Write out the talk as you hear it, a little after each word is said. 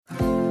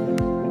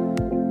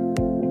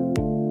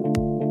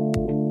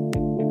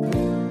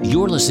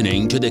You're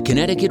listening to the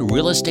Connecticut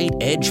Real Estate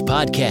Edge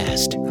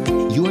podcast,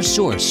 your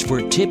source for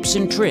tips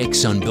and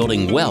tricks on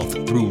building wealth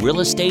through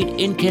real estate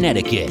in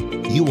Connecticut.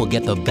 You will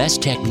get the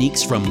best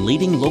techniques from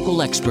leading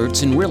local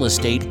experts in real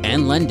estate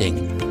and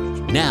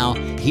lending. Now,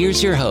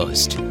 here's your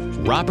host,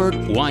 Robert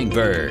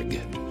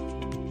Weinberg.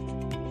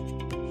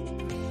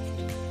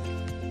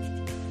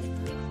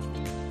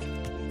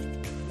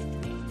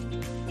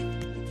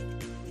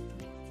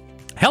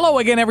 Hello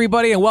again,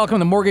 everybody, and welcome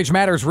to Mortgage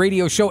Matters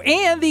Radio Show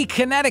and the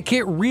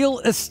Connecticut Real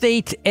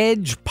Estate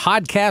Edge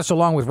podcast.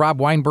 Along with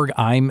Rob Weinberg,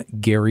 I'm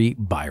Gary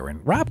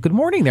Byron. Rob, good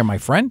morning there, my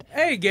friend.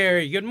 Hey,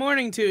 Gary. Good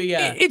morning to you.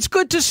 It's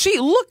good to see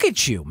you. Look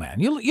at you, man.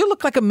 You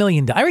look like $1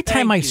 million. Every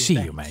time I see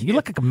you, man, you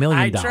look like $1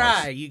 million. I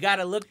try. You got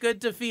to look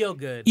good to feel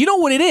good. You know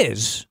what it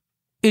is?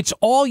 It's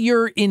all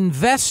you're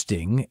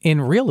investing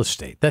in real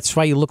estate. That's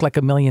why you look like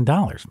 $1 million,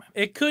 man.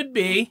 It could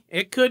be.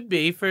 It could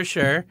be, for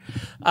sure.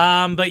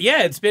 But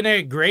yeah, it's been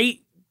a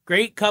great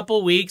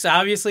couple weeks.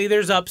 Obviously,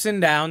 there's ups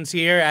and downs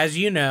here, as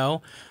you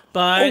know.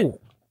 But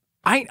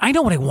I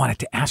know what I wanted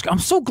to ask. I'm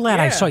so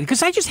glad I saw you,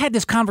 because I just had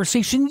this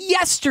conversation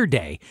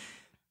yesterday.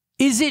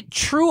 Is it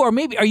true, or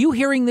maybe are you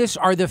hearing this?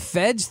 Are the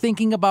feds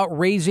thinking about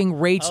raising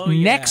rates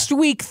next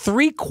week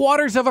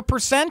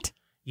 0.75%?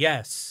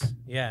 Yes.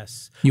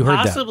 You heard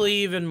possibly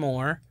even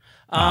more.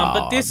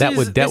 But this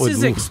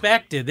is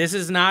expected. This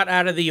is not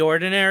out of the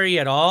ordinary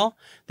at all.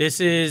 This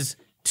is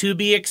to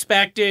be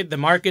expected. The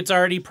market's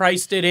already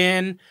priced it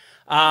in.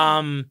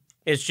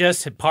 It's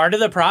just part of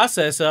the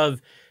process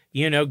of,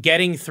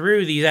 getting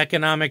through these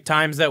economic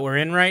times that we're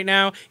in right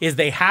now, is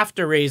they have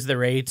to raise the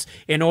rates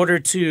in order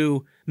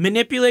to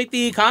manipulate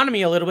the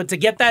economy a little bit to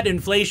get that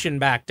inflation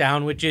back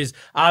down, which is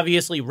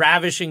obviously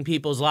ravishing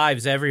people's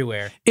lives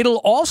everywhere.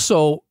 It'll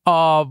also,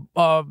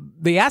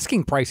 the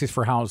asking prices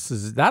for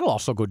houses, that'll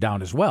also go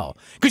down as well.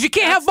 Because you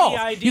can't have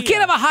both. You can't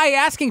have a high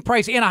asking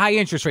price and a high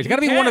interest rate. It's got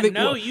to be one of the...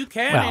 No, you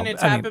can, and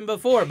it's happened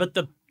before. But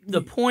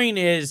the point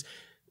is,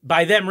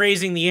 by them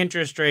raising the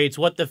interest rates,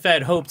 what the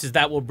Fed hopes is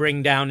that will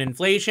bring down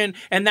inflation,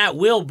 and that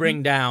will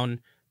bring down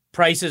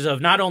prices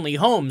of not only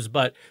homes,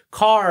 but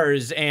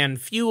cars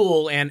and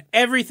fuel and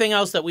everything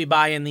else that we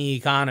buy in the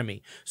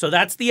economy. So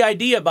that's the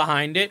idea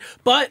behind it.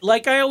 But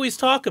like I always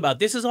talk about,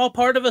 this is all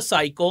part of a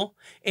cycle,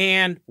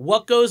 and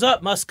what goes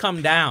up must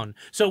come down.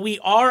 So we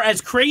are, as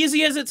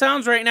crazy as it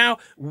sounds right now,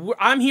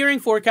 I'm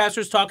hearing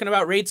forecasters talking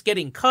about rates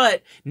getting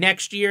cut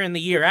next year and the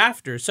year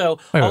after. So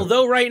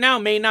although right now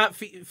may not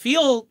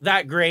feel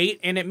that great,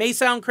 and it may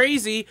sound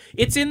crazy,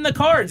 it's in the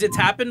cards. It's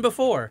happened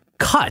before.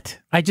 Cut.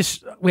 Wait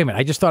a minute.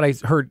 I just thought I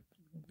heard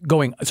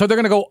going. So they're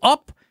going to go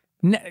up,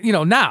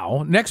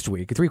 now, next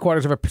week,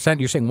 0.75%.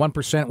 You're saying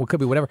 1%, well, could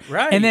be whatever.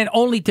 Right. And then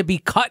only to be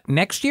cut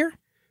next year?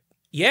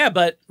 Yeah,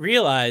 but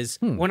realize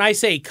when I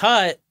say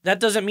cut, that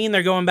doesn't mean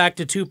they're going back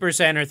to 2%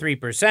 or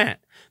 3%.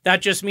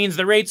 That just means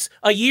the rates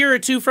a year or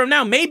two from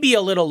now may be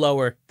a little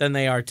lower than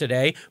they are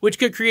today, which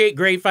could create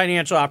great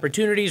financial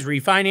opportunities,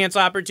 refinance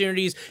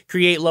opportunities,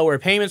 create lower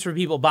payments for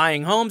people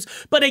buying homes.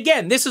 But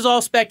again, this is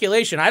all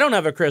speculation. I don't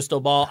have a crystal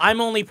ball. I'm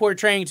only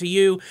portraying to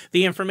you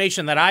the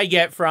information that I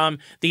get from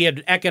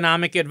the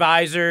economic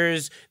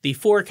advisors, the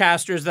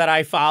forecasters that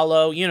I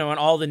follow, and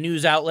all the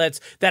news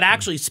outlets that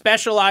actually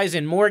specialize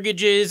in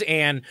mortgages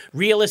and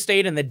real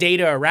estate and the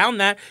data around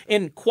that.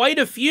 And quite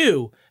a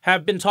few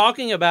have been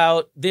talking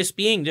about this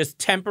being just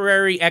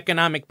temporary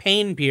economic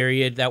pain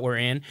period that we're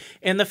in.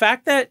 And the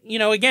fact that,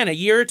 again, a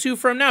year or two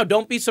from now,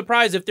 don't be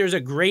surprised if there's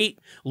a great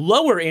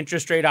lower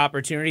interest rate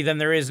opportunity than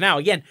there is now.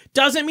 Again,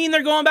 doesn't mean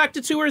they're going back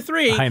to 2 or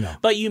 3, I know.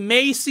 But you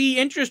may see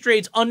interest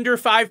rates under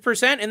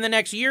 5% in the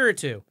next year or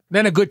two.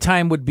 Then a good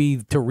time would be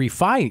to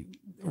refi.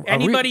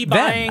 Anybody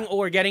buying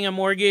or getting a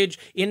mortgage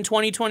in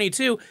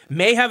 2022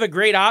 may have a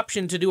great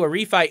option to do a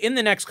refi in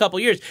the next couple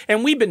years.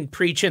 And we've been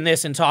preaching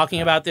this and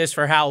talking about this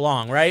for how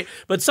long, right?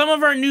 But some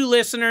of our new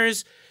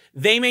listeners,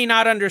 they may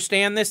not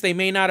understand this. They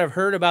may not have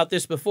heard about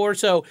this before.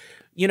 So,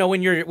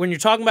 when you're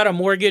talking about a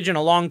mortgage and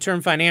a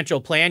long-term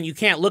financial plan, you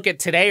can't look at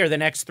today or the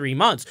next 3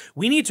 months.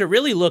 We need to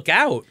really look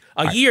out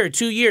a year,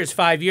 2 years,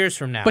 5 years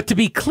from now. But to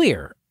be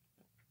clear,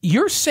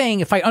 you're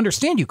saying, if I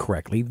understand you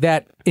correctly,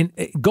 that in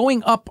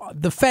going up,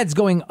 the Fed's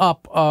going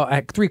up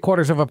at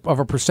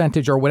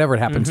 0.75% or whatever it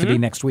happens to be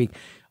next week,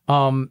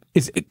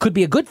 it could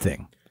be a good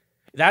thing.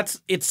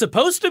 It's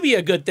supposed to be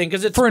a good thing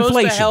because it's supposed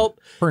to help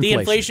the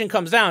inflation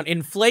comes down.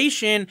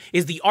 Inflation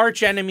is the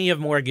arch enemy of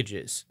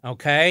mortgages,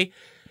 okay?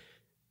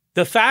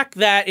 The fact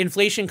that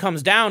inflation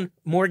comes down,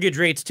 mortgage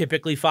rates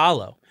typically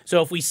follow.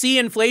 So if we see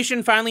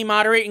inflation finally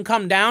moderate and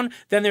come down,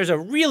 then there's a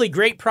really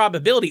great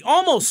probability,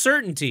 almost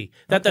certainty,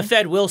 that the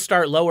Fed will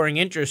start lowering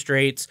interest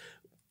rates,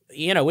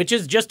 which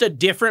is just a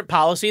different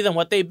policy than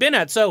what they've been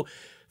at. So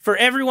for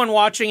everyone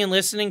watching and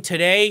listening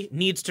today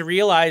needs to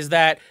realize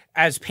that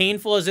as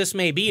painful as this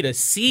may be to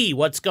see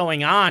what's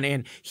going on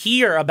and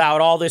hear about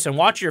all this and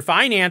watch your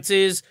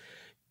finances,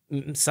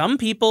 some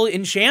people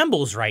in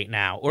shambles right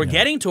now or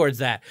getting towards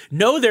that.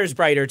 Know there's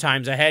brighter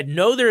times ahead.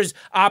 Know there's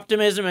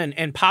optimism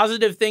and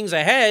positive things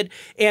ahead.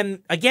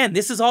 And again,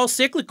 this is all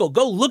cyclical.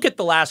 Go look at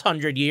the last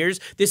 100 years.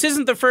 This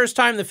isn't the first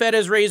time the Fed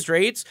has raised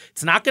rates.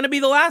 It's not going to be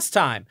the last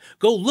time.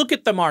 Go look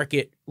at the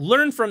market.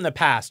 Learn from the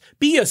past.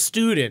 Be a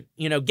student.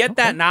 Get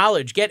that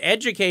knowledge. Get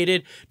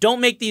educated.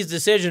 Don't make these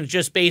decisions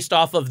just based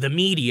off of the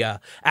media.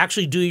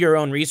 Actually do your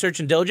own research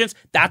and diligence.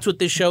 That's what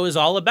this show is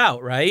all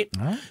about, right?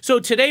 So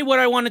today what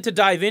I wanted to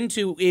dive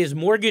into is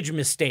mortgage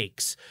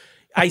mistakes.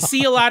 I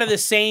see a lot of the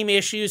same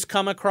issues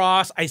come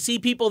across. I see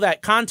people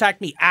that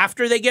contact me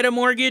after they get a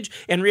mortgage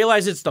and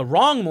realize it's the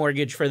wrong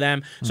mortgage for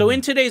them. So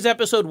in today's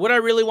episode, what I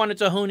really wanted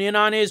to hone in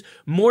on is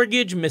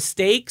mortgage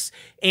mistakes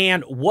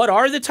and what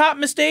are the top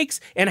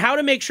mistakes and how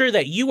to make sure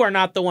that you are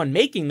not the one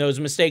making those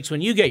mistakes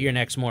when you get your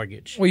next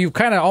mortgage. Well, you've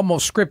kind of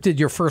almost scripted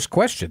your first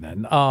question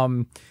then.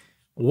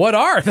 What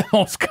are the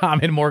most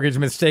common mortgage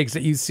mistakes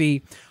that you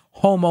see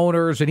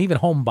homeowners and even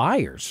home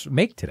buyers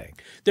make today?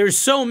 There's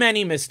so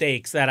many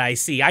mistakes that I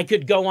see. I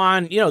could go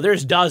on,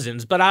 there's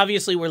dozens, but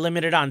obviously we're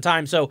limited on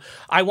time. So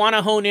I want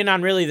to hone in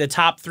on really the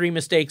top 3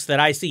 mistakes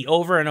that I see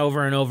over and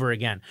over and over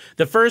again.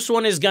 The first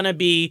one is going to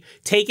be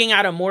taking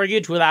out a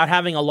mortgage without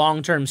having a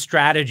long-term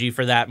strategy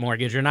for that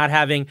mortgage or not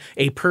having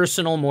a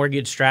personal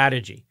mortgage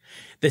strategy.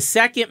 The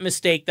second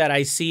mistake that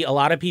I see a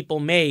lot of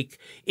people make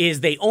is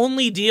they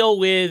only deal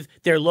with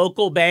their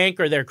local bank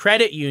or their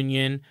credit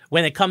union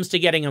when it comes to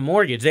getting a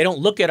mortgage. They don't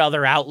look at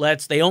other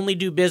outlets. They only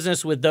do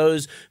business with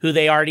those who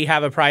they already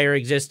have a prior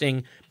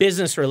existing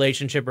business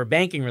relationship or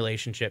banking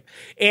relationship.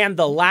 And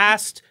the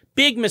last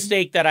big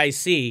mistake that I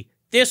see,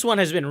 this one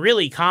has been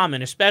really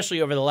common,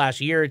 especially over the last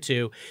year or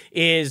two,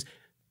 is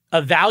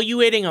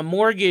evaluating a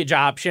mortgage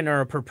option or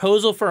a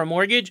proposal for a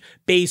mortgage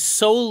based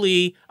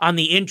solely on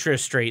the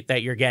interest rate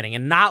that you're getting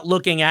and not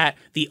looking at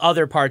the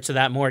other parts of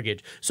that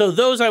mortgage. So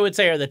those, I would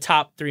say, are the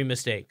top 3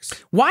 mistakes.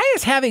 Why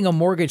is having a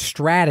mortgage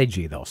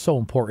strategy, though, so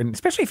important,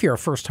 especially if you're a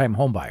first-time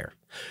home buyer?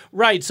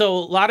 Right. So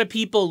a lot of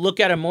people look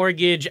at a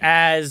mortgage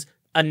as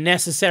a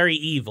necessary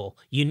evil.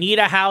 You need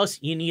a house,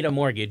 you need a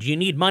mortgage. You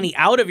need money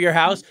out of your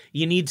house,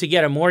 you need to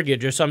get a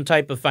mortgage or some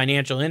type of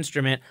financial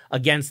instrument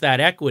against that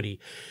equity.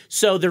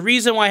 So the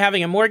reason why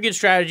having a mortgage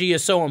strategy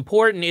is so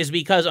important is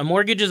because a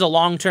mortgage is a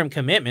long-term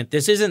commitment.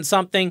 This isn't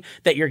something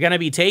that you're going to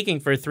be taking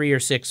for 3 or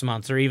 6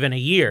 months or even a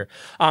year.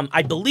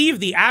 I believe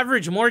the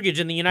average mortgage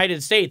in the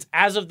United States,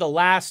 as of the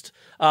last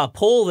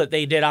poll that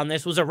they did on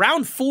this, was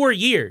around 4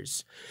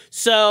 years.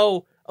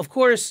 So, of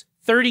course,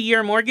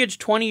 30-year mortgage,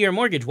 20-year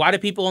mortgage. Why do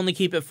people only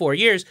keep it 4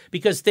 years?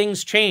 Because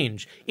things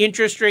change.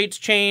 Interest rates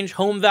change,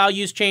 home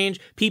values change,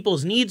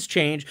 people's needs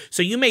change.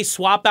 So you may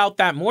swap out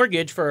that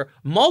mortgage for a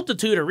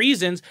multitude of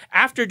reasons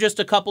after just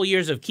a couple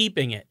years of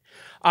keeping it.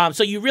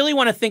 So you really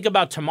want to think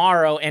about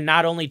tomorrow and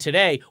not only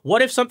today.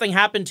 What if something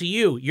happened to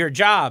you, your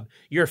job,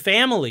 your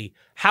family?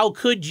 How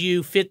could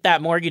you fit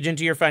that mortgage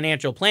into your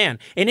financial plan?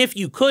 And if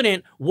you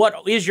couldn't, what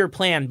is your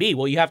plan B?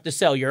 Well, you have to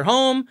sell your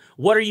home.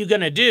 What are you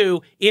going to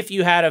do if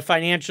you had a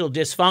financial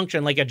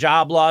dysfunction, like a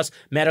job loss,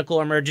 medical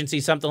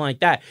emergency, something like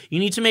that? You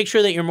need to make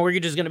sure that your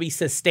mortgage is going to be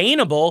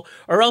sustainable,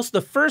 or else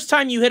the first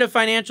time you hit a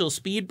financial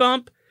speed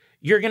bump,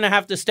 you're going to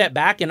have to step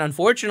back. And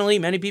unfortunately,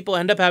 many people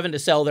end up having to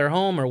sell their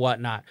home or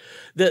whatnot.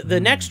 The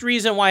next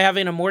reason why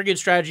having a mortgage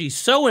strategy is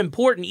so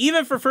important,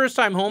 even for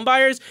first-time home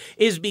buyers,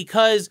 is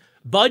because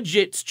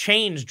budgets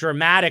change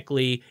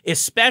dramatically,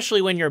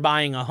 especially when you're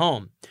buying a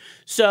home.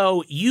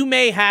 So you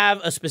may have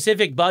a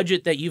specific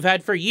budget that you've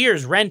had for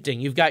years renting.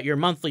 You've got your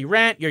monthly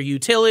rent, your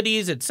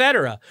utilities,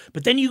 etc.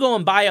 But then you go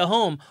and buy a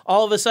home.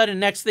 All of a sudden,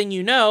 next thing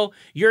you know,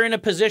 you're in a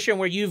position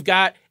where you've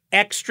got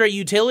extra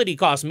utility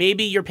costs.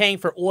 Maybe you're paying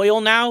for oil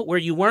now where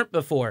you weren't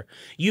before.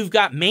 You've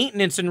got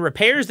maintenance and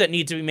repairs that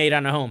need to be made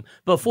on a home.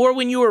 Before,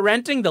 when you were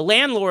renting, the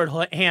landlord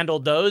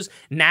handled those.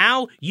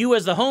 Now, you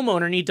as the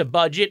homeowner need to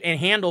budget and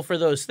handle for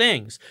those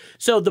things.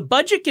 So the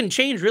budget can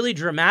change really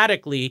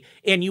dramatically,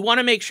 and you want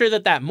to make sure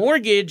that that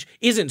mortgage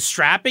isn't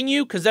strapping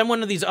you, because then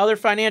when these other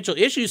financial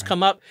issues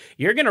come up,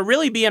 you're going to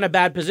really be in a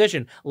bad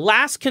position.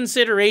 Last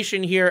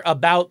consideration here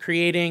about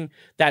creating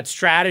that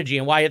strategy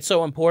and why it's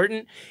so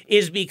important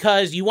is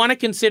because you want to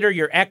consider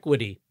your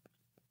equity.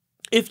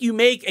 If you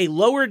make a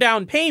lower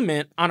down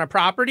payment on a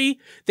property,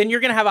 then you're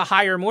going to have a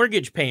higher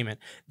mortgage payment.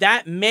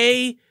 That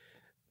may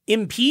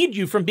impede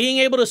you from being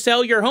able to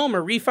sell your home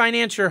or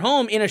refinance your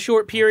home in a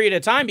short period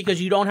of time because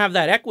you don't have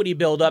that equity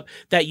buildup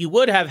that you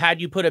would have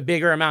had you put a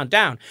bigger amount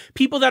down.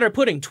 People that are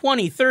putting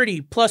 20,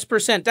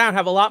 30+% down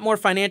have a lot more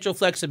financial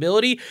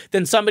flexibility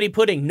than somebody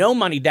putting no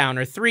money down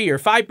or 3 or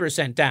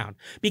 5% down.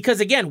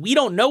 Because again, we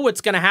don't know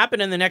what's going to happen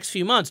in the next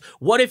few months.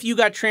 What if you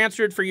got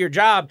transferred for your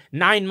job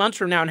 9 months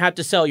from now and had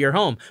to sell your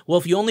home? Well,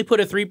 if you only put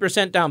a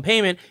 3% down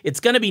payment, it's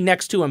going to be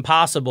next to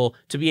impossible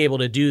to be able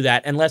to do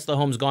that unless the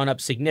home's gone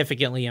up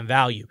significantly in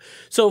value.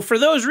 So for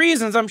those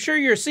reasons, I'm sure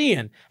you're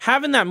seeing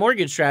having that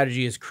mortgage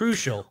strategy is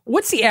crucial.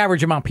 What's the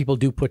average amount people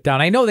do put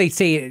down? I know they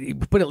say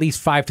put at least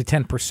 5 to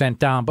 10%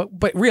 down, but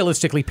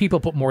realistically, people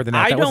put more than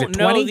that. I don't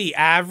know the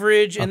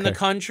average in the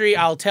country.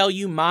 I'll tell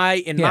you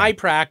my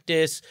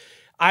practice,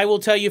 I will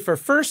tell you for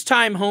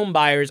first-time home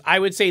buyers, I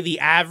would say the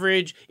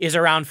average is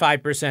around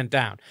 5%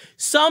 down.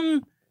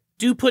 Some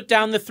do put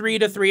down the 3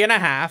 to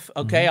 3.5.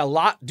 Okay, a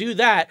lot do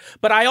that.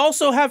 But I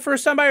also have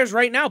first-time buyers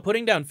right now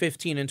putting down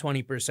 15 and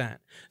 20%.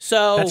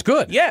 So that's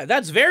good. Yeah,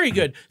 that's very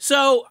good.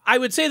 So I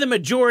would say the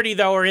majority,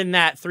 though, are in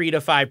that 3 to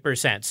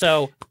 5%.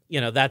 So,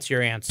 that's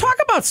your answer. Talk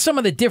about some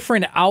of the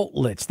different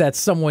outlets that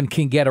someone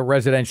can get a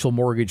residential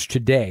mortgage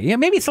today. Yeah,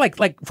 maybe it's like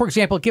for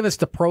example, give us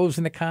the pros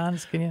and the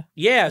cons, can you?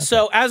 Yeah,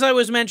 so as I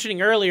was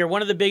mentioning earlier,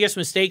 one of the biggest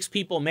mistakes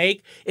people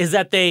make is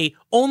that they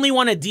only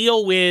want to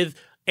deal with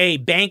a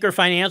bank or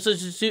financial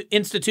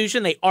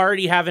institution they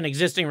already have an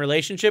existing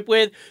relationship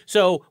with.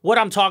 So what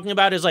I'm talking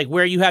about is like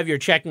where you have your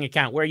checking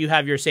account, where you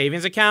have your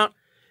savings account.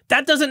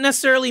 That doesn't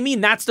necessarily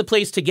mean that's the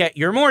place to get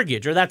your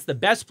mortgage or that's the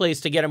best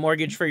place to get a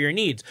mortgage for your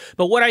needs.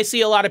 But what I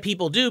see a lot of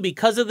people do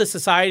because of the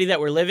society that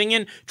we're living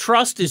in,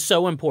 trust is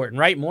so important,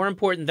 right? More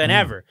important than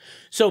ever.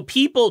 So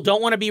people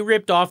don't want to be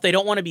ripped off. They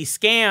don't want to be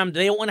scammed.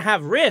 They don't want to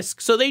have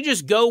risk. So they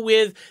just go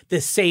with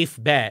the safe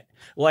bet.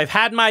 Well, I've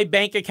had my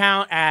bank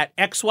account at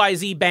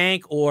XYZ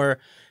Bank or,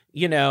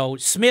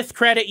 Smith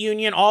Credit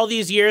Union all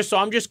these years, so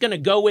I'm just going to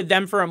go with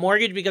them for a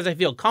mortgage because I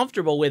feel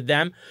comfortable with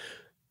them.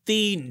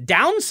 The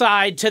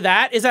downside to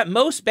that is that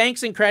most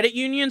banks and credit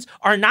unions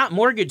are not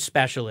mortgage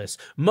specialists.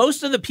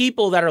 Most of the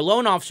people that are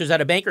loan officers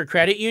at a bank or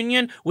credit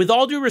union, with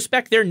all due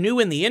respect, they're new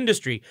in the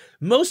industry.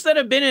 Most that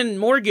have been in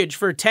mortgage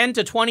for 10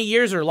 to 20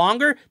 years or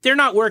longer, they're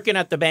not working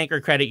at the bank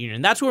or credit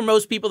union. That's where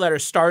most people that are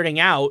starting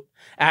out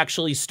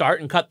actually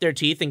start and cut their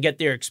teeth and get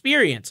their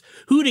experience.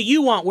 Who do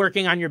you want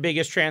working on your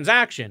biggest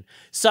transaction?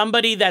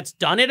 Somebody that's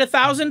done it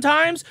 1,000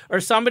 times or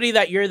somebody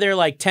that you're their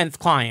 10th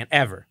client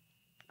ever?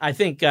 I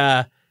think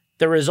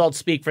the results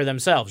speak for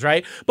themselves,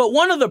 right? But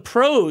one of the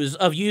pros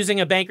of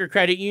using a bank or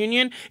credit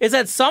union is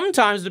that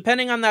sometimes,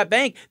 depending on that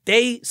bank,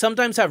 they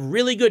sometimes have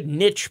really good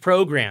niche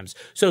programs.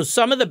 So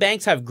some of the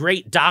banks have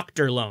great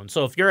doctor loans.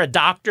 So if you're a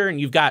doctor and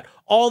you've got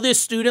all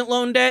this student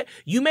loan debt,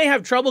 you may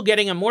have trouble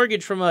getting a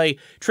mortgage from a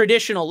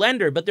traditional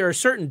lender, but there are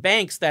certain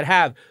banks that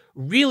have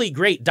really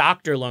great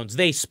doctor loans.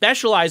 They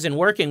specialize in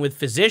working with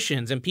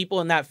physicians and people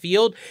in that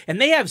field,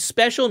 and they have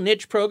special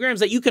niche programs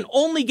that you can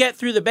only get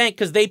through the bank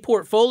because they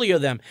portfolio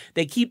them.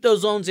 They keep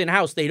those loans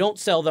in-house. They don't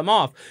sell them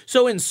off.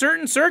 So in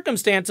certain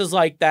circumstances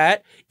like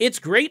that, it's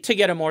great to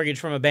get a mortgage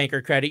from a bank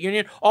or credit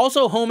union.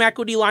 Also, home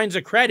equity lines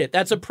of credit.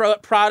 That's a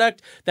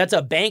product. That's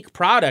a bank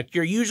product.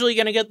 You're usually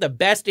going to get the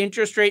best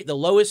interest rate, the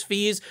lowest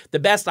fees, the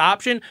best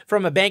option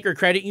from a bank or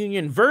credit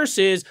union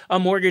versus a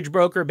mortgage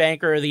broker,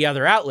 banker, or the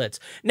other outlets.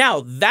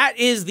 Now, that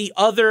is the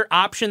other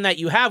option that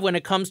you have when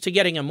it comes to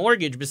getting a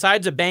mortgage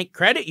besides a bank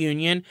credit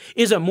union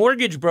is a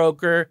mortgage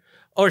broker,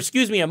 or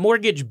a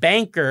mortgage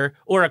banker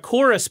or a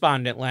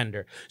correspondent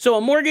lender. So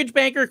a mortgage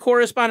banker,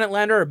 correspondent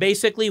lender are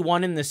basically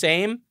one and the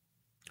same.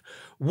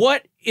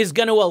 What is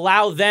going to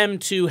allow them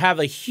to have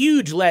a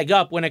huge leg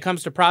up when it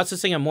comes to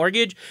processing a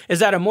mortgage is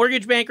that a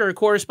mortgage banker or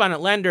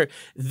correspondent lender,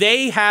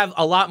 they have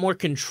a lot more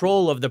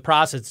control of the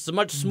process. It's a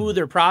much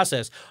smoother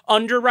process.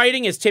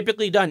 Underwriting is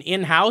typically done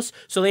in-house,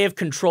 so they have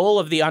control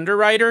of the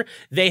underwriter.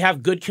 They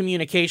have good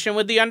communication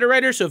with the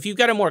underwriter. So if you've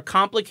got a more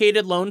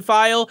complicated loan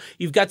file,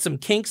 you've got some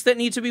kinks that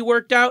need to be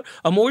worked out,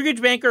 a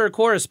mortgage banker or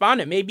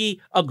correspondent may be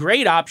a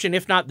great option,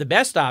 if not the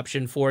best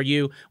option for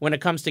you when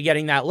it comes to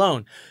getting that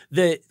loan.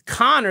 The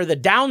con or the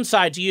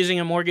downside to using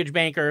a mortgage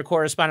banker or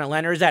correspondent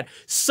lender is that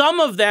some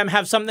of them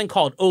have something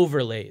called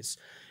overlays.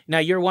 Now,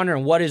 you're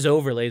wondering, what is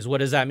overlays? What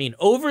does that mean?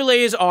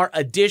 Overlays are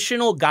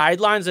additional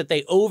guidelines that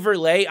they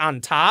overlay on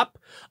top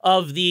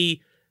of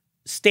the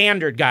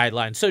standard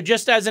guidelines. So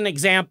just as an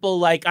example,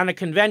 like on a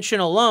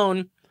conventional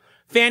loan,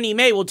 Fannie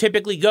Mae will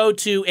typically go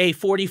to a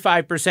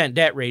 45%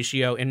 debt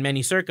ratio in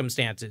many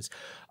circumstances.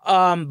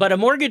 But a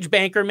mortgage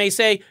banker may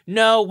say,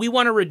 no, we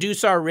want to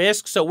reduce our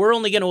risk, so we're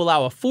only going to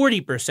allow a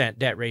 40%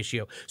 debt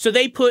ratio. So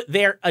they put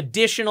their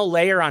additional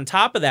layer on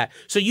top of that.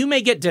 So you may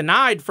get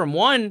denied from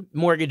one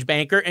mortgage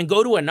banker and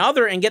go to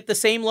another and get the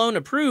same loan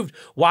approved.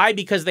 Why?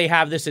 Because they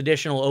have this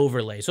additional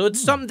overlay. So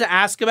it's something to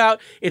ask about.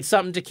 It's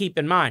something to keep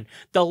in mind.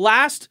 The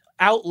last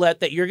outlet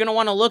that you're going to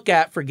want to look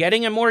at for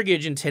getting a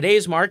mortgage in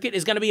today's market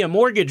is going to be a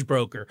mortgage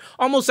broker.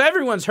 Almost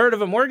everyone's heard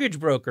of a mortgage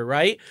broker,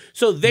 right?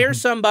 So they're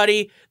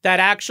somebody that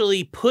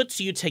actually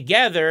puts you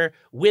together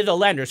with a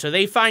lender. So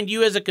they find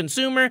you as a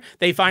consumer,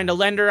 they find a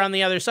lender on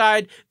the other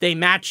side, they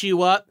match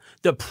you up.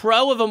 The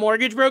pro of a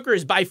mortgage broker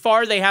is by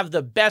far they have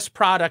the best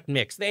product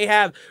mix. They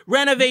have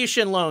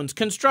renovation loans,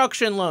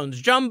 construction loans,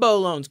 jumbo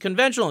loans,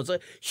 conventional loans, a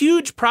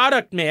huge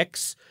product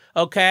mix,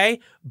 okay?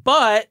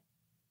 But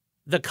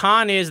the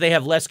con is they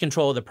have less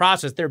control of the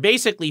process. They're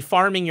basically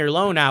farming your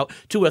loan out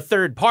to a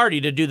third party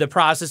to do the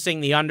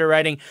processing, the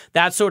underwriting,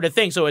 that sort of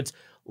thing. So it's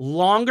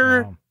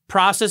longer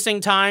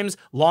processing times,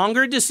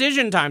 longer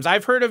decision times.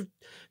 I've heard of,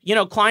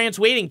 clients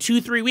waiting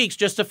 2-3 weeks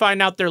just to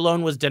find out their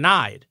loan was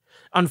denied.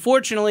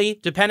 Unfortunately,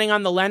 depending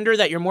on the lender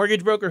that your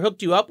mortgage broker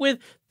hooked you up with,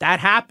 that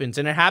happens,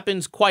 and it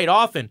happens quite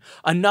often.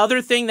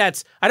 Another thing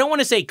that's, I don't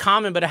want to say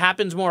common, but it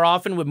happens more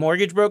often with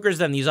mortgage brokers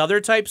than these other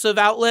types of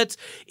outlets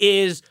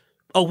is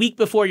A week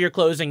before your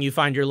closing, you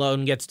find your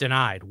loan gets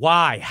denied.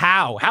 Why?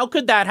 How? How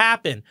could that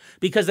happen?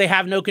 Because they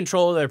have no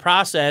control of their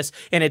process,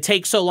 and it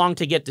takes so long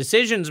to get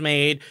decisions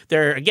made.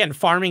 They're, again,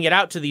 farming it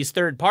out to these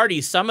third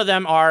parties. Some of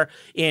them are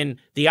in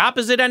the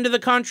opposite end of the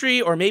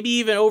country or maybe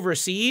even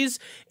overseas.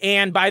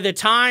 And by the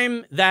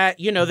time that,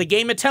 the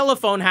game of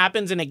telephone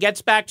happens and it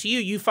gets back to you,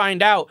 you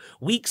find out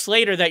weeks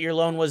later that your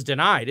loan was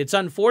denied. It's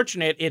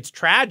unfortunate. It's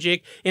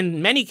tragic.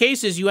 In many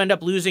cases, you end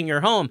up losing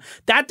your home.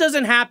 That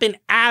doesn't happen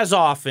as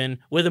often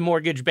with a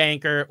mortgage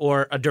banker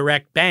or a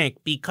direct bank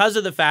because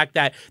of the fact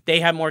that they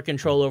have more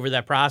control over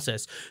that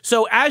process.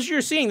 So as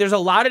you're seeing, there's a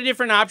lot of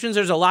different options.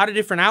 There's a lot of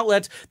different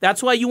outlets.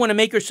 That's why you want to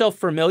make yourself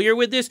familiar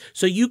with this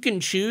so you can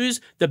choose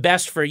the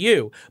best for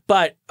you.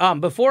 But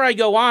before I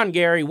go on,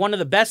 Gary, one of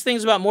the best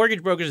things about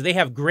mortgage brokers is they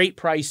have great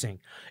pricing.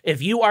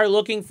 If you are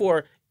looking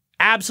for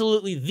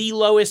absolutely the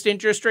lowest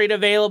interest rate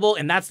available,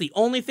 and that's the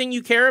only thing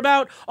you care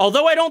about,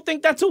 although I don't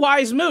think that's a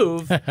wise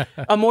move,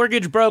 a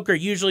mortgage broker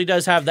usually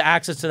does have the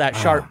access to that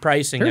sharp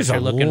pricing that you're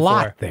looking for. There's a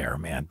lot there,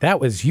 man. That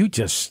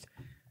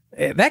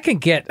can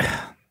get,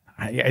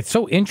 it's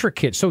so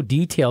intricate, so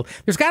detailed.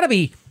 There's got to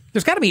be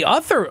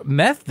other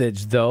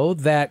methods, though,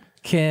 that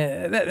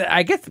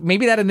I guess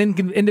maybe that an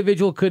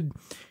individual could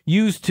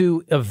use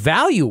to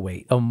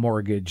evaluate a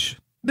mortgage.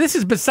 This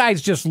is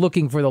besides just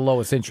looking for the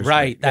lowest interest rate.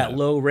 Right, that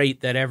low rate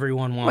that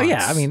everyone wants. Well,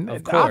 yeah, I mean,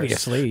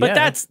 obviously. But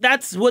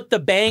that's what the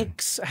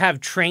banks have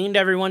trained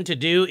everyone to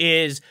do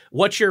is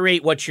what's your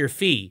rate, what's your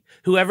fee?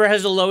 Whoever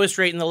has the lowest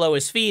rate and the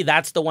lowest fee,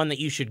 that's the one that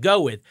you should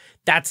go with.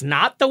 That's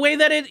not the way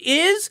that it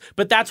is,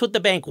 but that's what the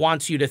bank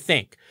wants you to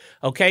think.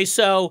 Okay,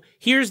 so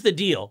here's the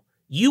deal.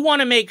 You want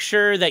to make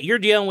sure that you're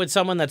dealing with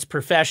someone that's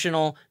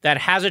professional, that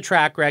has a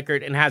track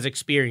record, and has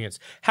experience.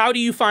 How do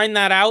you find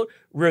that out?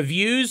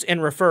 Reviews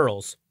and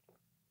referrals.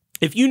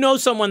 If you know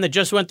someone that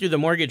just went through the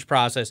mortgage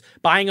process,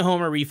 buying a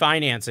home or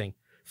refinancing,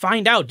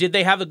 find out, did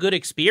they have a good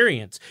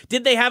experience?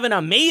 Did they have an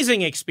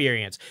amazing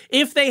experience?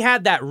 If they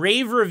had that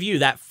rave review,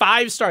 that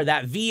 5-star,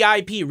 that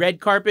VIP red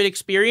carpet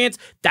experience,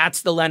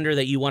 that's the lender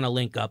that you want to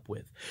link up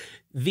with.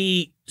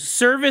 The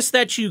service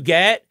that you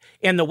get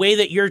and the way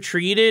that you're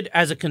treated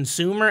as a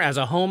consumer, as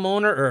a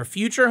homeowner or a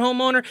future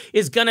homeowner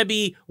is going to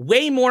be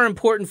way more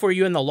important for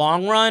you in the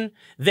long run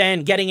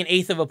than getting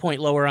 1/8 of a point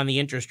lower on the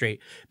interest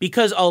rate.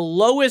 Because a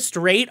lowest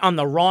rate on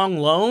the wrong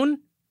loan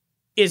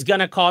is going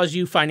to cause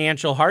you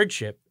financial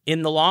hardship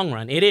in the long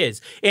run. It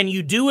is. And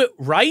you do it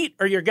right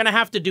or you're going to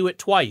have to do it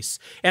twice.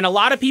 And a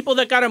lot of people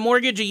that got a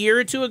mortgage a year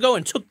or two ago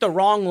and took the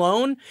wrong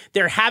loan,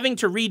 they're having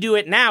to redo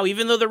it now,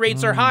 even though the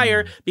rates are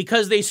higher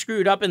because they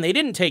screwed up and they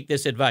didn't take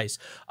this advice.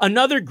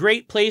 Another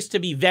great place to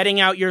be vetting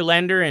out your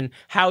lender and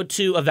how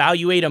to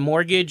evaluate a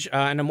mortgage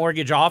and a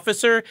mortgage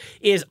officer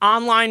is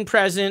online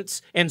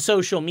presence and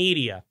social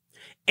media.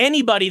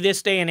 Anybody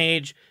this day and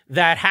age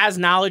that has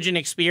knowledge and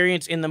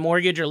experience in the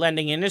mortgage or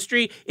lending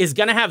industry is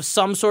going to have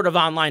some sort of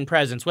online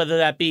presence, whether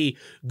that be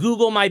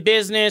Google My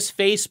Business,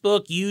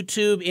 Facebook,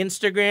 YouTube,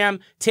 Instagram,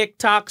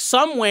 TikTok,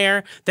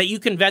 somewhere that you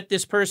can vet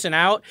this person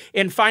out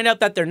and find out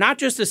that they're not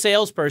just a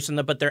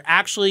salesperson, but they're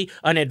actually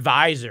an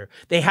advisor.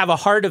 They have a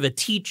heart of a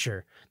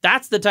teacher.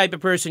 That's the type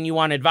of person you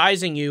want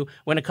advising you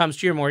when it comes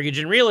to your mortgage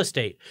and real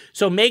estate.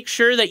 So make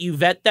sure that you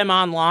vet them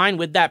online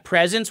with that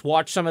presence,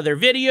 watch some of their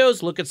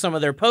videos, look at some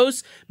of their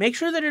posts, make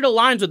sure that it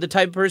aligns with the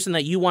type of person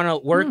that you want to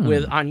work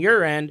with on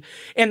your end.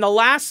 And the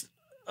last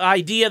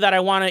idea that I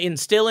want to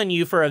instill in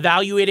you for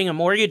evaluating a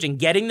mortgage and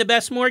getting the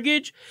best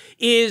mortgage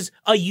is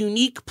a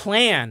unique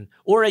plan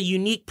or a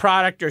unique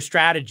product or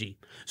strategy.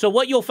 So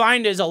what you'll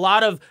find is a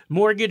lot of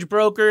mortgage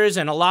brokers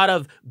and a lot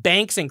of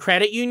banks and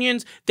credit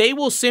unions, they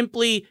will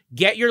simply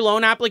get your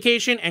loan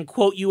application and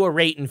quote you a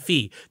rate and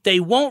fee. They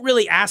won't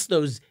really ask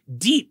those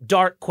deep,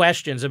 dark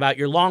questions about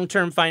your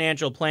long-term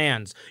financial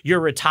plans,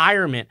 your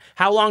retirement,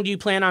 how long do you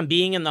plan on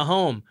being in the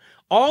home,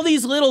 all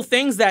these little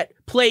things that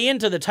play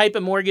into the type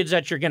of mortgage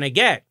that you're going to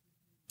get.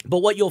 But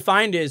what you'll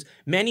find is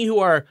many who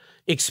are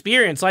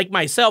experienced, like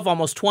myself,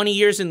 almost 20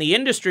 years in the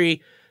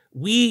industry,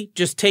 we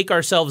just take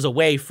ourselves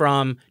away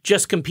from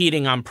just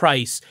competing on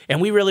price. And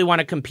we really want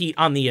to compete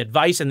on the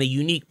advice and the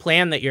unique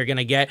plan that you're going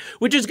to get,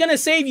 which is going to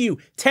save you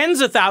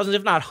tens of thousands,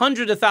 if not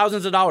hundreds of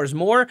thousands of dollars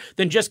more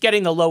than just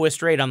getting the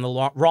lowest rate on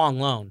the wrong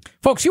loan.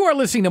 Folks, you are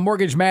listening to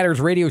Mortgage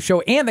Matters radio show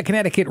and the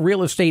Connecticut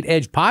Real Estate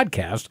Edge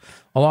podcast.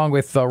 Along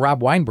with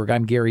Rob Weinberg,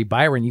 I'm Gary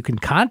Byron. You can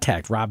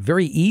contact Rob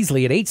very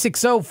easily at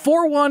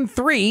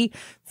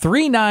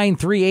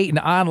 860-413-3938 and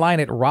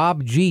online at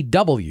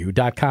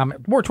robgw.com.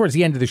 More towards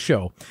the end of the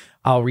show,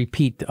 I'll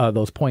repeat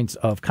those points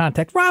of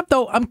contact. Rob,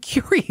 though, I'm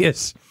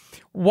curious,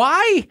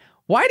 why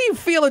do you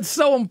feel it's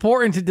so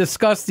important to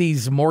discuss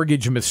these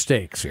mortgage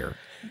mistakes here?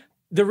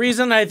 The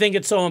reason I think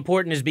it's so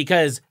important is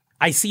because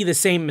I see the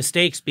same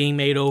mistakes being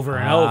made over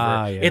and over.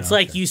 Yeah, it's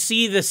like you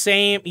see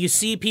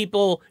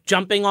people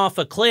jumping off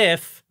a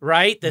cliff,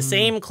 right? The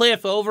same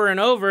cliff over and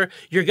over.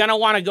 You're going to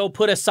want to go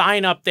put a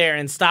sign up there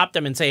and stop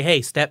them and say,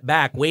 hey, step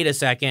back, wait a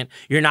second.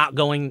 You're not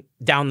going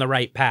down the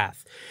right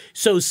path.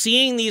 So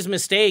seeing these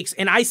mistakes,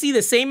 and I see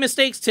the same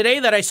mistakes today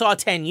that I saw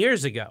 10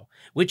 years ago.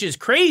 which is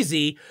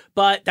crazy,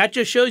 but that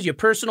just shows you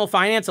personal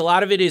finance. A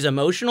lot of it is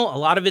emotional. A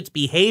lot of it's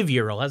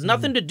behavioral. It has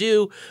nothing to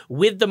do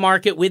with the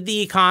market, with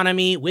the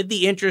economy, with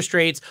the interest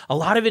rates. A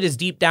lot of it is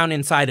deep down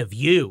inside of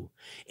you.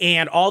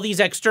 And all these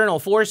external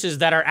forces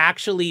that are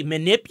actually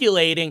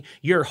manipulating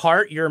your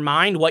heart, your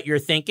mind, what you're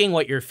thinking,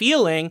 what you're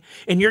feeling,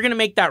 and you're going to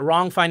make that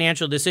wrong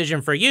financial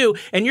decision for you,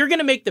 and you're going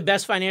to make the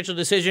best financial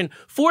decision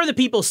for the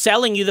people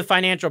selling you the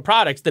financial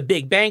products, the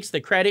big banks,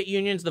 the credit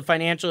unions, the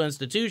financial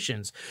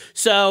institutions.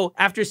 So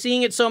after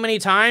seeing it so many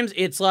times,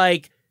 it's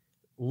like,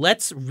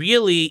 let's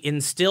really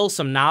instill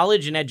some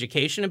knowledge and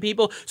education in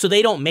people so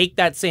they don't make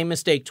that same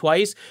mistake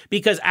twice.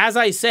 Because as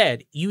I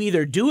said, you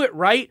either do it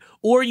right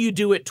or you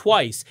do it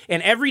twice.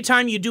 And every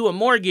time you do a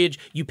mortgage,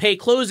 you pay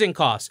closing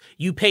costs,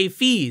 you pay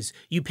fees,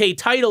 you pay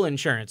title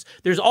insurance.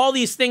 There's all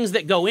these things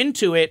that go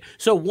into it.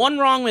 So one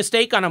wrong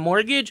mistake on a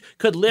mortgage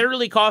could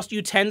literally cost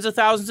you tens of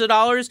thousands of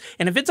dollars.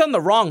 And if it's on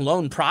the wrong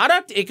loan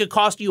product, it could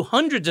cost you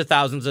hundreds of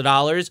thousands of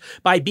dollars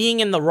by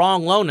being in the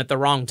wrong loan at the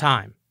wrong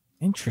time.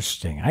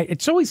 Interesting.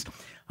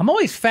 I'm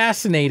always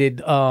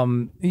fascinated.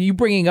 You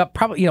bringing up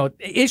probably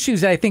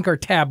issues that I think are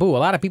taboo. A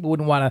lot of people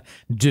wouldn't want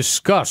to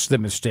discuss the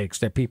mistakes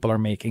that people are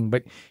making,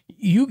 but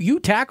you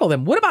tackle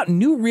them. What about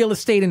new real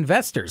estate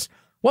investors?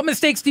 What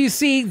mistakes do you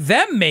see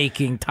them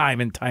making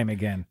time and time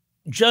again?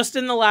 Just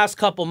in the last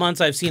couple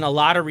months, I've seen a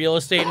lot of real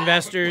estate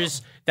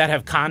investors that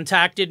have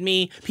contacted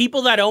me,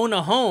 people that own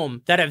a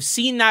home that have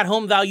seen that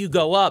home value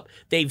go up.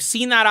 They've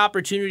seen that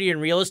opportunity in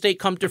real estate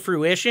come to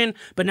fruition,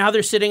 but now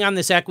they're sitting on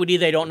this equity.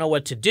 They don't know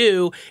what to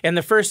do. And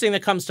the first thing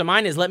that comes to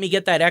mind is, let me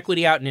get that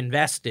equity out and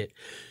invest it.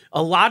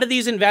 A lot of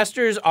these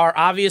investors are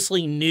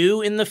obviously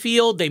new in the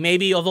field. They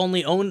maybe have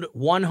only owned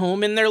one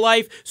home in their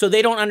life, so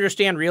they don't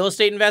understand real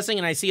estate investing,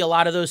 and I see a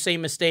lot of those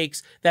same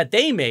mistakes that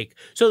they make.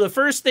 So the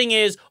first thing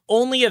is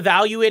only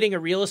evaluating a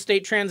real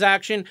estate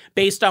transaction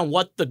based on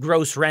what the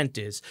gross rent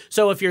is.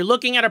 So if you're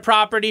looking at a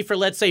property for,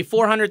 let's say,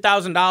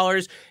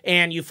 $400,000,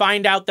 and you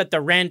find out that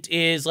the rent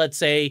is, let's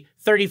say,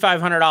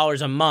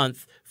 $3,500 a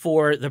month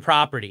for the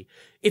property.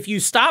 If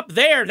you stop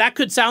there, that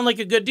could sound like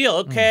a good deal.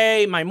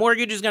 Okay, my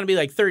mortgage is going to be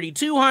like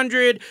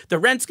 $3,200. The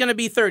rent's going to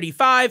be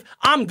 $35,000.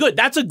 I'm good.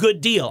 That's a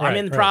good deal. I'm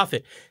in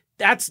profit.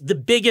 That's the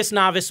biggest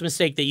novice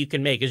mistake that you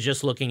can make, is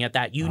just looking at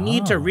that. You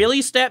need to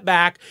really step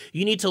back.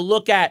 You need to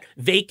look at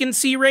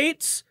vacancy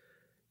rates.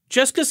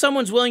 Just because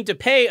someone's willing to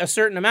pay a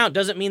certain amount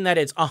doesn't mean that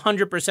it's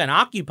 100%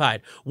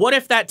 occupied. What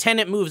if that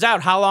tenant moves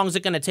out? How long is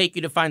it going to take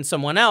you to find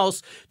someone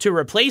else to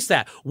replace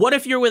that? What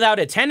if you're without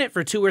a tenant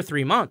for 2 or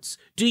 3 months?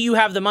 Do you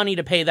have the money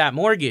to pay that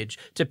mortgage,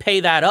 to pay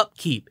that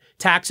upkeep,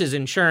 taxes,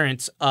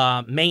 insurance,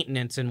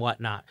 maintenance, and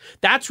whatnot?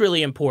 That's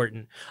really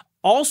important.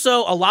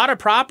 Also, a lot of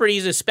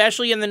properties,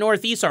 especially in the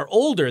Northeast, are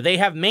older. They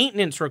have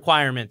maintenance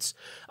requirements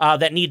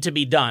that need to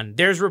be done.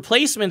 There's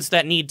replacements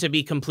that need to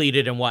be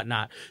completed and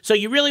whatnot. So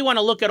you really want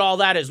to look at all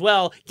that as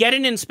well. Get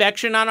an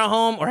inspection on a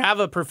home or have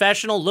a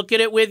professional look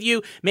at it with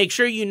you. Make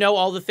sure you know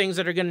all the things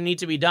that are going to need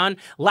to be done.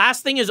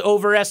 Last thing is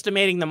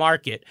overestimating the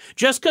market.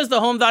 Just because the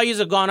home values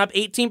have gone up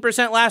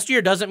 18% last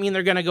year doesn't mean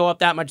they're going to go up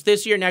that much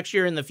this year, next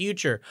year, in the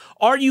future.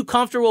 Are you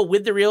comfortable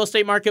with the real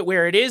estate market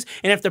where it is?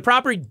 And if the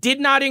property did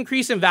not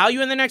increase in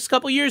value in the next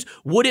couple years,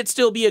 would it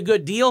still be a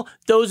good deal?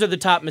 Those are the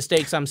top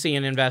mistakes I'm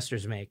seeing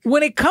investors make.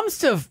 When it comes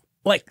to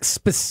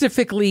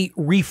specifically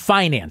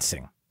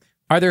refinancing,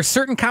 are there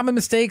certain common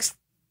mistakes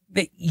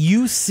that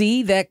you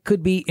see that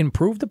could be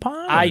improved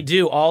upon? I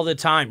do all the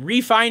time.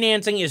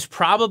 Refinancing is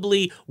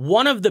probably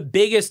one of the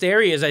biggest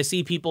areas I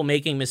see people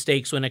making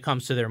mistakes when it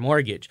comes to their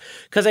mortgage.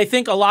 Because I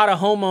think a lot of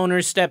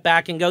homeowners step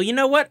back and go, you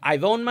know what?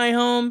 I've owned my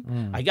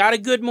home. I got a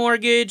good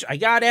mortgage. I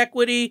got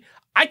equity.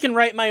 I can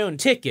write my own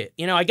ticket.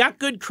 I got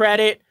good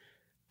credit.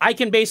 I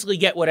can basically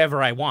get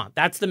whatever I want.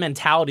 That's the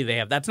mentality they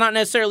have. That's not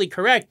necessarily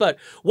correct, but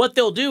what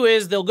they'll do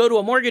is they'll go to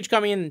a mortgage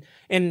company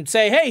and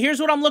say, hey, here's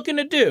what I'm looking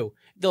to do.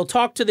 They'll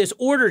talk to this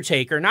order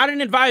taker, not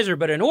an advisor,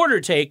 but an order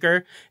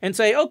taker, and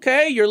say,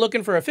 okay, you're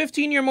looking for a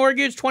 15-year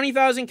mortgage,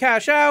 $20,000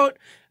 cash out,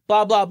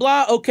 blah, blah,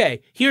 blah.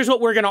 Okay, here's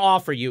what we're going to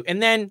offer you.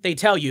 And then they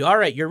tell you, all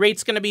right, your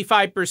rate's going to be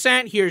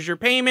 5%. Here's your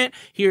payment.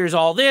 Here's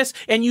all this.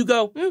 And you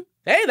go,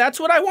 hey, that's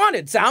what I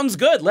wanted. Sounds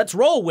good. Let's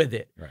roll with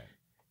it. Right.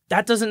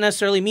 That doesn't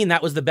necessarily mean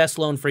that was the best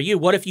loan for you.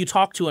 What if you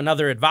talk to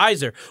another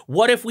advisor?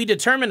 What if we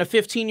determine a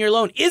 15-year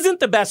loan isn't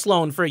the best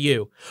loan for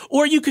you?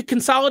 Or you could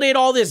consolidate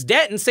all this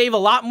debt and save a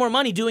lot more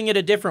money doing it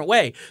a different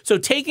way. So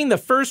taking the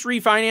first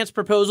refinance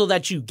proposal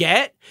that you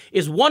get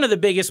is one of the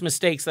biggest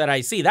mistakes that I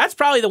see. That's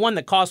probably the one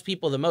that costs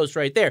people the most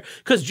right there,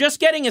 because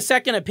just getting a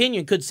second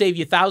opinion could save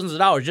you thousands of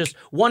dollars, just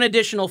one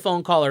additional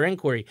phone call or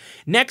inquiry.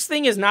 Next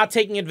thing is not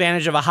taking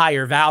advantage of a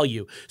higher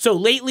value. So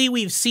lately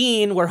we've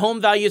seen where home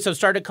values have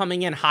started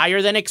coming in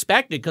higher than expected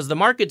because the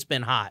market's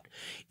been hot.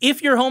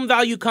 If your home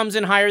value comes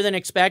in higher than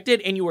expected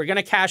and you were going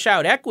to cash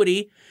out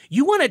equity,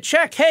 you want to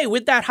check, hey,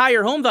 with that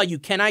higher home value,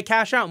 can I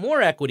cash out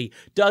more equity?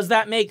 Does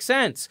that make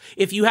sense?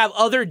 If you have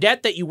other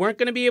debt that you weren't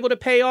going to be able to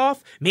pay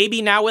off,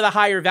 maybe now with a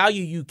higher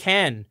value, you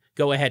can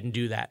go ahead and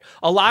do that.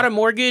 A lot of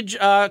mortgage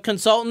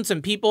consultants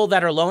and people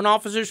that are loan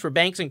officers for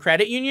banks and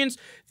credit unions,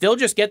 they'll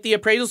just get the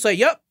appraisal, say,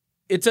 yep,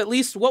 it's at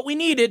least what we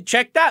needed.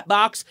 Check that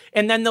box.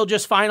 And then they'll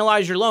just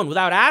finalize your loan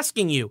without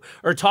asking you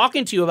or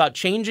talking to you about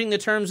changing the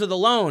terms of the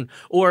loan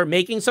or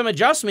making some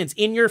adjustments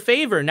in your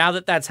favor now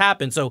that that's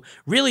happened. So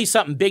really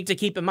something big to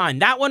keep in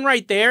mind. That one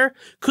right there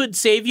could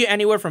save you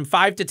anywhere from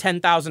 $5,000 to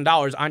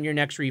 $10,000 on your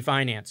next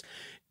refinance.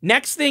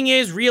 Next thing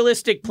is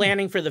realistic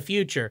planning for the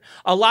future.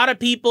 A lot of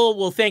people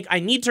will think, I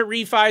need to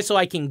refi so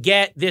I can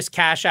get this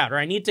cash out, or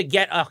I need to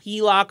get a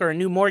HELOC or a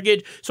new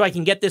mortgage so I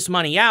can get this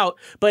money out.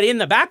 But in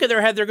the back of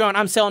their head, they're going,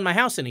 I'm selling my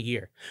house in a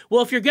year.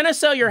 Well, if you're going to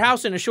sell your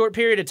house in a short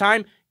period of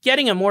time,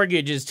 getting a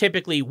mortgage is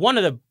typically one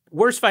of the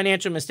worst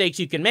financial mistakes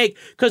you can make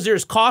because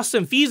there's costs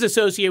and fees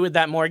associated with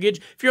that mortgage.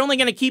 If you're only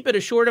going to keep it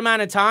a short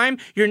amount of time,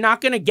 you're not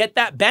going to get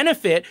that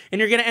benefit and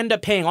you're going to end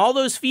up paying all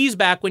those fees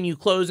back when you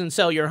close and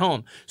sell your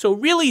home. So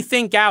really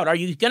think out, are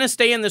you going to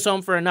stay in this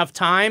home for enough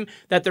time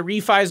that the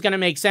refi is going to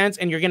make sense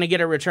and you're going to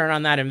get a return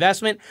on that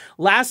investment?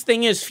 Last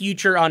thing is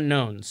future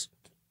unknowns.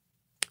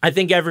 I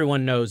think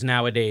everyone knows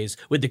nowadays,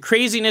 with the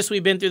craziness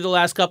we've been through the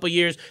last couple of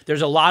years,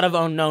 there's a lot of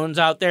unknowns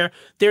out there.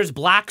 There's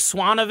black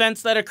swan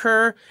events that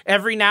occur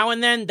every now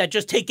and then that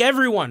just take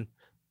everyone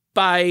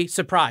by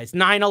surprise.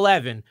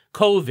 9/11,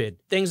 COVID,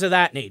 things of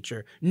that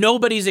nature.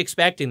 Nobody's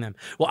expecting them.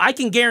 Well, I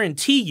can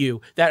guarantee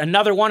you that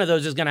another one of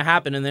those is going to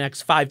happen in the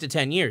next 5 to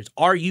 10 years.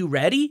 Are you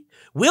ready?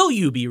 Will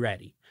you be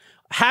ready?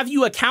 Have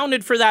you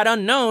accounted for that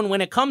unknown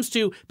when it comes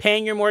to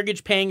paying your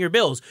mortgage, paying your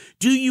bills?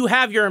 Do you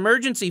have your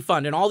emergency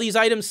fund and all these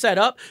items set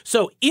up?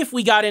 So if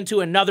we got into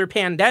another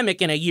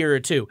pandemic in a year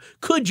or two,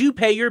 could you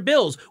pay your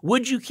bills?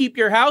 Would you keep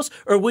your house,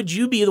 or would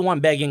you be the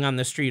one begging on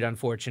the street,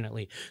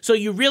 unfortunately? So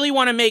you really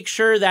want to make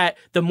sure that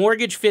the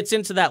mortgage fits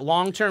into that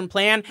long-term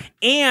plan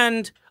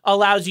and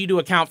allows you to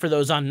account for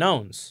those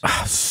unknowns.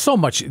 So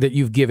much that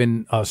you've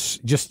given us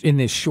just in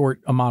this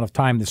short amount of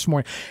time this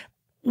morning.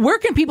 Where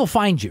can people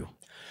find you?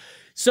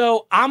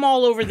 So I'm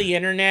all over the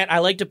internet. I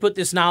like to put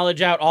this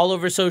knowledge out all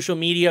over social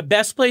media.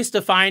 Best place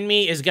to find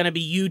me is going to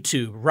be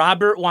YouTube,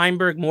 Robert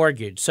Weinberg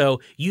Mortgage.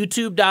 So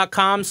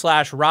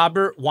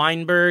youtube.com/Robert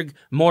Weinberg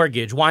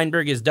Mortgage.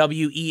 Weinberg is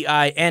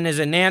W-E-I-N as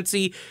in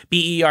Nancy,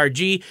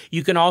 B-E-R-G.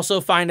 You can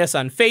also find us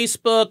on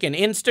Facebook and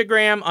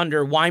Instagram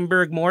under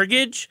Weinberg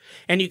Mortgage.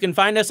 And you can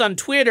find us on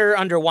Twitter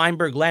under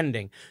Weinberg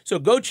Lending. So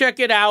go check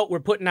it out. We're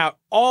putting out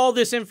all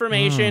this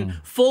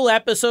information, full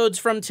episodes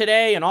from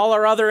today and all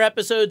our other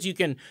episodes. You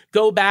can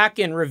go back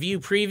and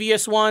review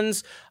previous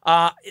ones.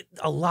 A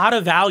lot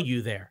of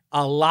value there.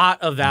 A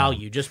lot of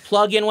value. Just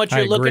plug in what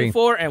you're looking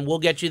for and we'll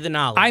get you the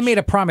knowledge. I made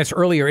a promise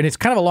earlier, and it's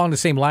kind of along the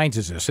same lines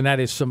as this, and that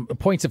is some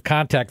points of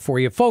contact for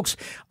you. Folks,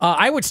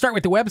 I would start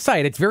with the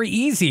website. It's very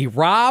easy,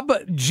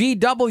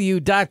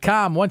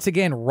 robgw.com. Once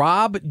again,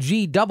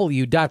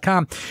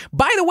 robgw.com.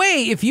 By the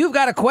way, if you've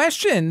got a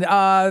question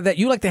that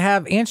you'd like to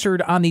have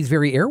answered on these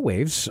very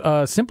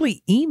airwaves,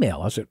 simply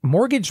email us at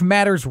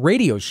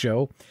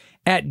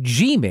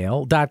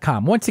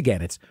mortgagemattersradioshow@gmail.com. Once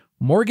again, it's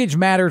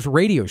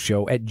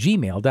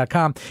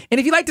mortgagemattersradioshow@gmail.com. And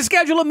if you'd like to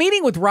schedule a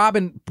meeting with Rob,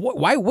 and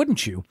why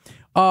wouldn't you?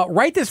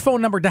 Write this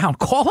phone number down.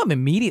 Call him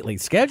immediately.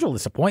 Schedule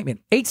this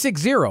appointment.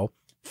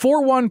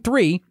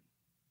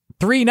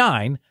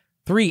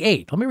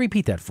 860-413-3938. Let me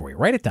repeat that for you.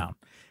 Write it down.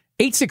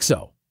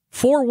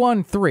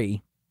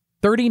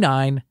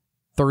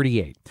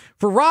 860-413-3938.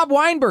 For Rob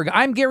Weinberg,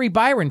 I'm Gary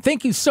Byron.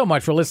 Thank you so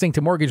much for listening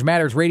to Mortgage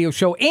Matters Radio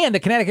Show and the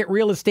Connecticut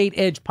Real Estate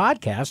Edge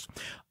podcast.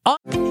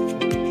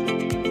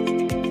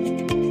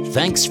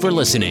 Thanks for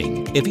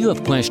listening. If you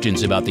have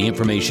questions about the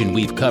information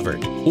we've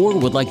covered or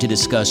would like to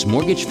discuss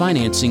mortgage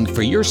financing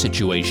for your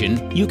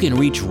situation, you can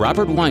reach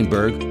Robert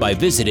Weinberg by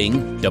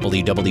visiting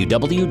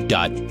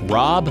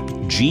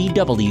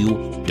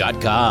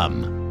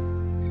www.robgw.com.